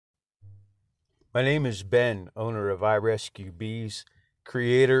My name is Ben, owner of I Rescue Bees,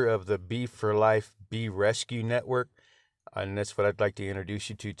 creator of the Bee for Life Bee Rescue Network, and that's what I'd like to introduce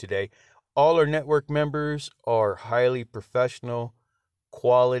you to today. All our network members are highly professional,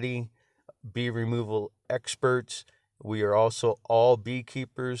 quality bee removal experts. We are also all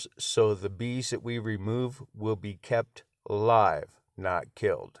beekeepers, so the bees that we remove will be kept live, not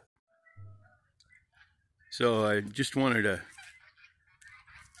killed. So I just wanted to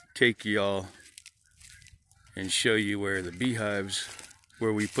take y'all and show you where the beehives,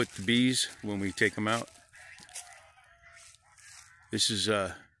 where we put the bees when we take them out. This is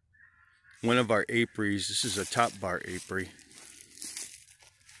one of our apiaries. This is a top bar apiary.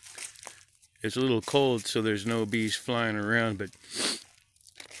 It's a little cold, so there's no bees flying around, but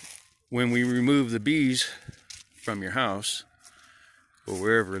when we remove the bees from your house or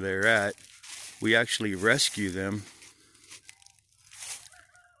wherever they're at, we actually rescue them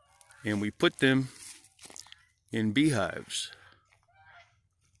and we put them in beehives.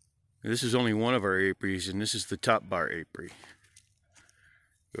 This is only one of our apiaries, and this is the top bar apiary.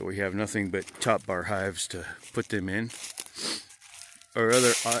 But we have nothing but top bar hives to put them in. Our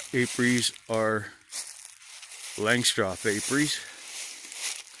other apiaries are Langstroth apiaries.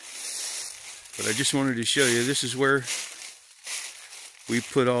 But I just wanted to show you, this is where we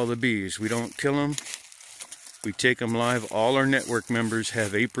put all the bees. We don't kill them. We take them live. All our network members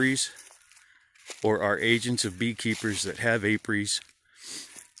have apiaries, or are agents of beekeepers that have apiaries.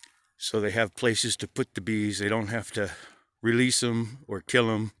 So they have places to put the bees. They don't have to release them or kill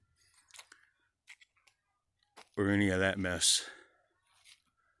them or any of that mess.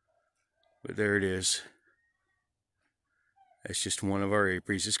 But there it is. That's just one of our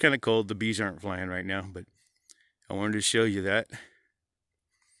apiaries. It's kind of cold. The bees aren't flying right now, but I wanted to show you that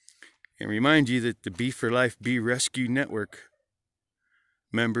and remind you that the Bee for Life Bee Rescue Network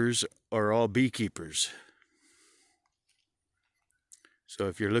members are all beekeepers. So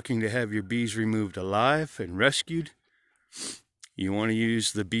if you're looking to have your bees removed alive and rescued, you want to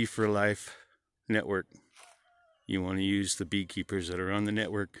use the Bee for Life network. You want to use the beekeepers that are on the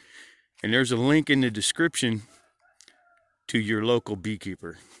network. And there's a link in the description to your local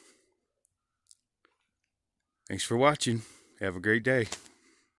beekeeper. Thanks for watching. Have a great day.